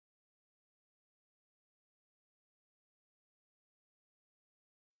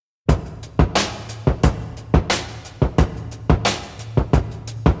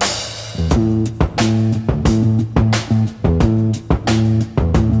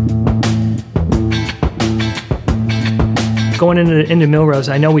Going into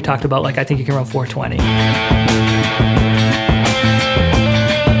Milrose, I know we talked about, like, I think you can run 420.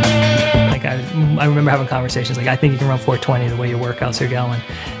 Like, I remember having conversations like, I think you can run 420 the way your workouts are going.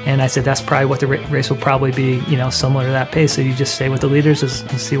 And I said, that's probably what the race will probably be, you know, similar to that pace. So you just stay with the leaders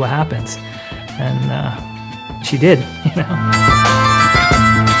and see what happens. And she did, you know.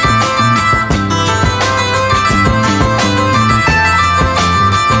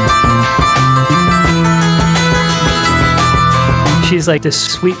 She's like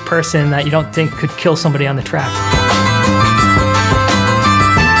this sweet person that you don't think could kill somebody on the track.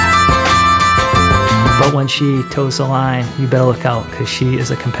 But when she toes the line, you better look out, because she is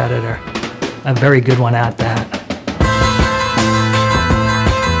a competitor. A very good one at that.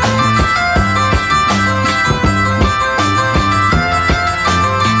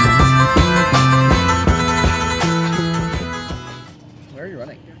 Where are you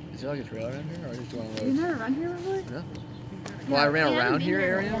running? Is there like a trail around here, or are you just doing roads? You never run here before? No. Well, I ran around here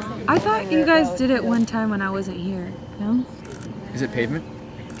area. I thought you guys did it one time when I wasn't here. No? Is it pavement?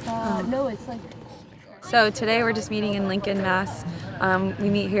 No, it's like... So today we're just meeting in Lincoln, Mass. We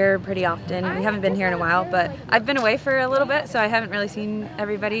meet here pretty often. We haven't been here in a while, but I've been away for a little bit, so I haven't really seen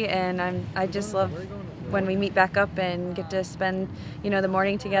everybody, and I just love when we meet back up and get to spend, you know, the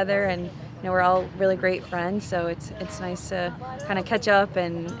morning together, and you know, we're all really great friends, so it's nice to kind of catch up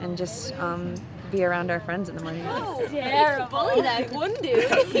and just be around our friends in the morning. Oh, terrible. Bully that one dude.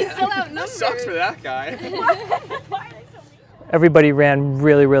 He's still outnumbered. Sucks for that guy. Everybody ran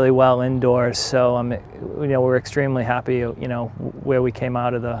really, really well indoors, so you know, we're extremely happy, you know, where we came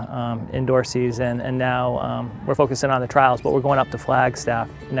out of the indoor season, and now we're focusing on the trials, but we're going up to Flagstaff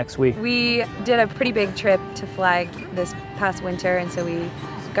next week. We did a pretty big trip to Flag this past winter, and so we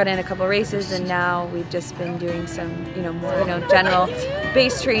got in a couple races, and now we've just been doing some, you know, more, you know, general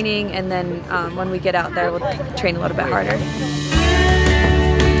base training, and then when we get out there, we'll train a little bit harder.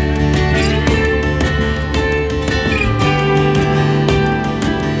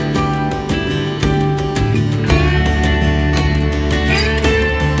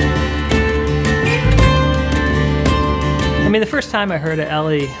 I mean, the first time I heard of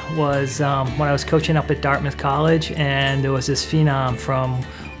Ellie was when I was coaching up at Dartmouth College, and there was this phenom from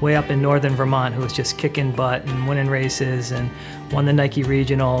way up in northern Vermont who was just kicking butt and winning races and won the Nike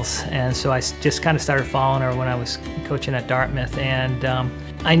regionals. And so I just kind of started following her when I was coaching at Dartmouth, and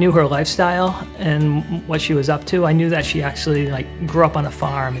I knew her lifestyle and what she was up to. I knew that she actually like grew up on a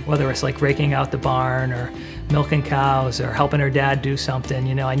farm, whether it's like raking out the barn or milking cows or helping her dad do something.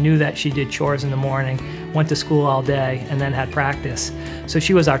 You know, I knew that she did chores in the morning, went to school all day, and then had practice. So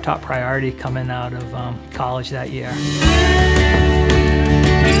she was our top priority coming out of college that year.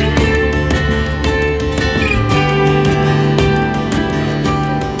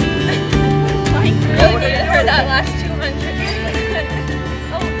 That last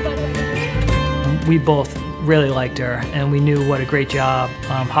 200. We both really liked her, and we knew what a great job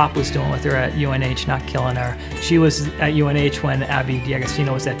Hop was doing with her at UNH, not killing her. She was at UNH when Abby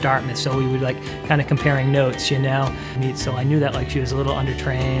D'Agostino was at Dartmouth, so we would like kind of comparing notes, you know. So I knew that like she was a little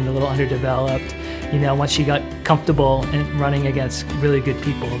undertrained, a little underdeveloped. You know, once she got comfortable in running against really good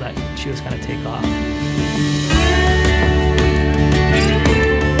people, that she was going to take off.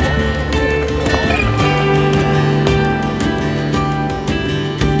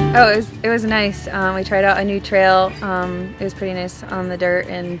 Oh, it was nice. We tried out a new trail. It was pretty nice on the dirt,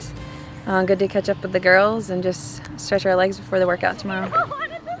 and good to catch up with the girls and just stretch our legs before the workout tomorrow.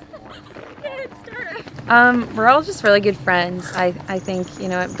 We're all just really good friends. I think, you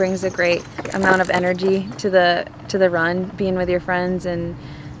know, it brings a great amount of energy to the run, being with your friends and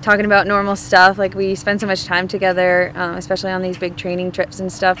talking about normal stuff. Like, we spend so much time together, especially on these big training trips and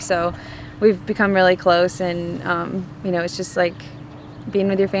stuff. So we've become really close, and you know, it's just like being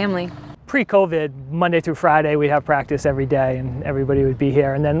with your family. Pre-COVID, Monday through Friday, we'd have practice every day and everybody would be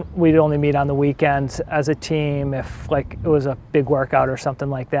here, and then we'd only meet on the weekends as a team if like it was a big workout or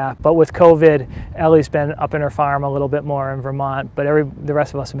something like that. But with COVID, Ellie's been up in her farm a little bit more in Vermont, but the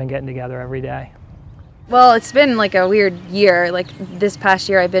rest of us have been getting together every day. Well, it's been like a weird year. Like this past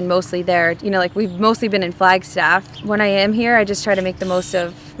year, I've been mostly there. You know, like we've mostly been in Flagstaff. When I am here, I just try to make the most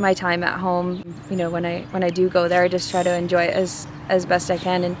of my time at home. You know, when I do go there, I just try to enjoy it as best I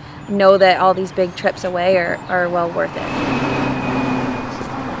can and know that all these big trips away are well worth it.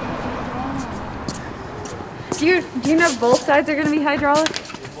 Do you know both sides are going to be hydraulic?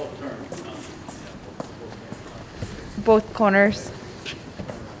 Both corners.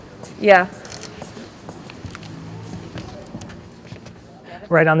 Yeah.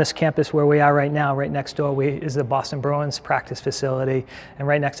 Right on this campus where we are right now, right next door is the Boston Bruins practice facility, and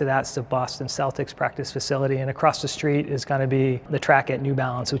right next to that is the Boston Celtics practice facility, and across the street is going to be the track at New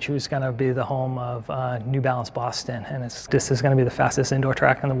Balance, which is going to be the home of New Balance Boston, and this is going to be the fastest indoor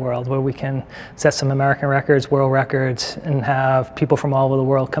track in the world, where we can set some American records, world records, and have people from all over the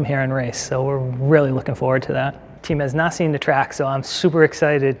world come here and race. So we're really looking forward to that. Team has not seen the track, so I'm super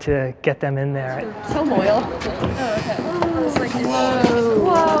excited to get them in there. So loyal. Oh, okay. I was like,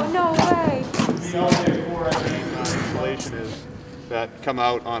 whoa, no way. Installation is that come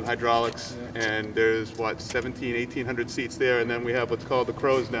out on hydraulics, and there's what, 1,800 seats there, and then we have what's called the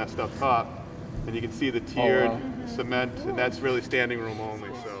crow's nest up top, and you can see the tiered cement, and that's really standing room only.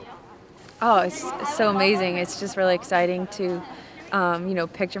 So. Oh, it's so amazing. It's just really exciting to you know,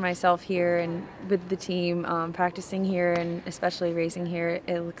 picture myself here and with the team, practicing here and especially racing here.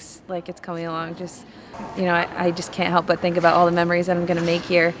 It looks like it's coming along. Just, you know, I just can't help but think about all the memories that I'm going to make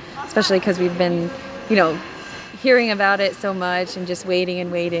here, especially because we've been, you know, hearing about it so much and just waiting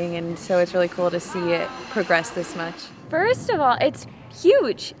and waiting, and so it's really cool to see it progress this much. First of all, it's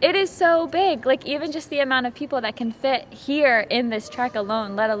huge. It is so big. Like, even just the amount of people that can fit here in this track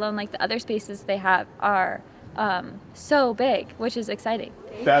alone, let alone like the other spaces they have, are so big, which is exciting.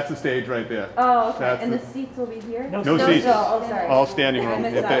 That's the stage right there. Oh, okay. And the seats will be here? No seats. Oh, sorry. All standing room.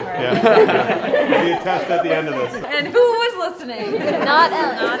 Yeah. There'll be a test at the end of this. And who was listening? Not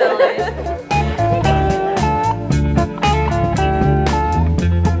Ellie. Not Ellie.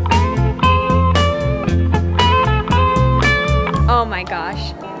 Oh my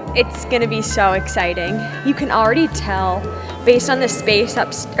gosh, it's gonna be so exciting. You can already tell based on the space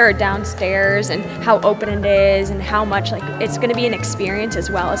downstairs and how open it is and how much like it's gonna be an experience as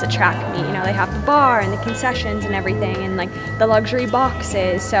well as a track meet. You know, they have the bar and the concessions and everything and like the luxury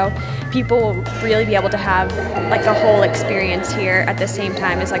boxes. So people will really be able to have like a whole experience here at the same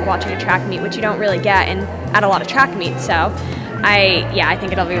time as like watching a track meet, which you don't really get at a lot of track meets. So I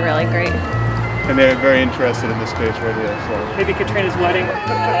think it'll be really great. And they're very interested in this space right here. So Maybe Katrina's wedding.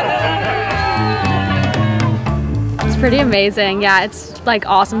 It's pretty amazing. Yeah, it's like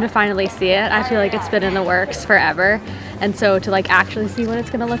awesome to finally see it. I feel like it's been in the works forever. And so to like actually see what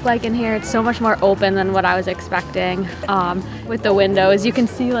it's gonna look like in here, it's so much more open than what I was expecting. With the windows, you can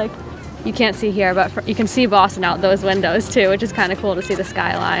see like, you can't see here, but you can see Boston out those windows too, which is kind of cool to see the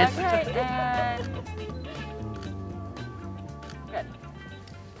skyline. Okay, and good.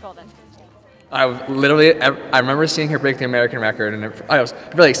 Golden. I remember seeing her break the American record, and I was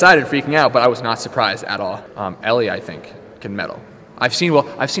really excited, freaking out, but I was not surprised at all. Ellie, I think, can medal. I've seen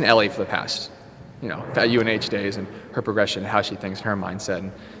Ellie for the past, you know, at UNH days, and her progression, how she thinks, her mindset,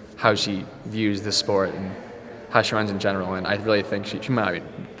 and how she views the sport, and how she runs in general. And I really think she might not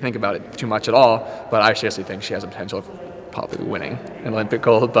think about it too much at all, but I seriously think she has a potential of probably winning an Olympic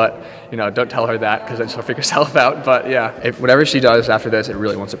gold. But you know, don't tell her that, because then she'll freak herself out. But yeah, if whatever she does after this, it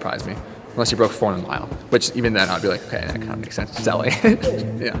really won't surprise me. Unless he broke 4 in a mile, which even then I'd be like, okay, that kind of makes sense. It's Ellie.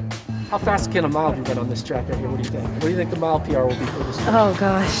 Yeah. How fast can a mile be run on this track right here? What do you think? What do you think the mile PR will be for this track? Oh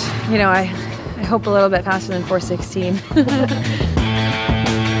gosh, you know, I hope a little bit faster than 4:16.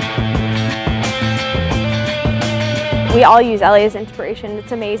 We all use Ellie as inspiration.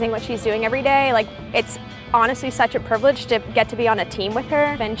 It's amazing what she's doing every day. Like, it's honestly such a privilege to get to be on a team with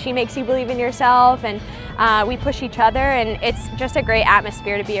her, and she makes you believe in yourself, and we push each other, and it's just a great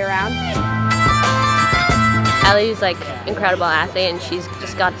atmosphere to be around. Ellie's like incredible athlete, and she's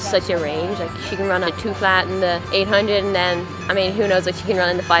just got such a range. Like, she can run a 2 flat in the 800, and then, I mean, who knows what she can run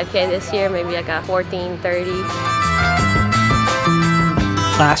in the 5K this year, maybe like a 14:30.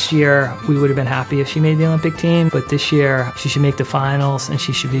 Last year, we would have been happy if she made the Olympic team, but this year, she should make the finals, and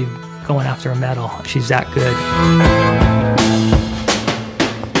she should be going after a medal. She's that good.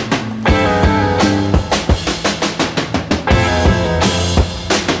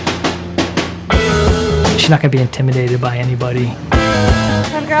 She's not going to be intimidated by anybody.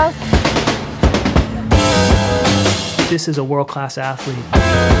 Come, girls. This is a world-class athlete.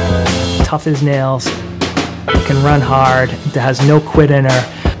 Tough as nails, can run hard, that has no quit in her.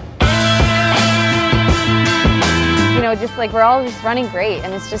 You know, just like we're all just running great,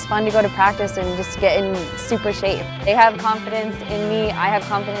 and it's just fun to go to practice and just get in super shape. They have confidence in me, I have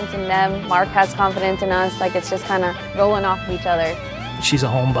confidence in them, Mark has confidence in us, like it's just kind of rolling off of each other. She's a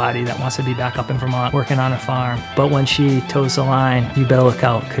homebody that wants to be back up in Vermont working on a farm. But when she toes the line, you better look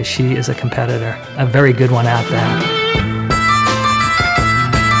out, because she is a competitor, a very good one at that.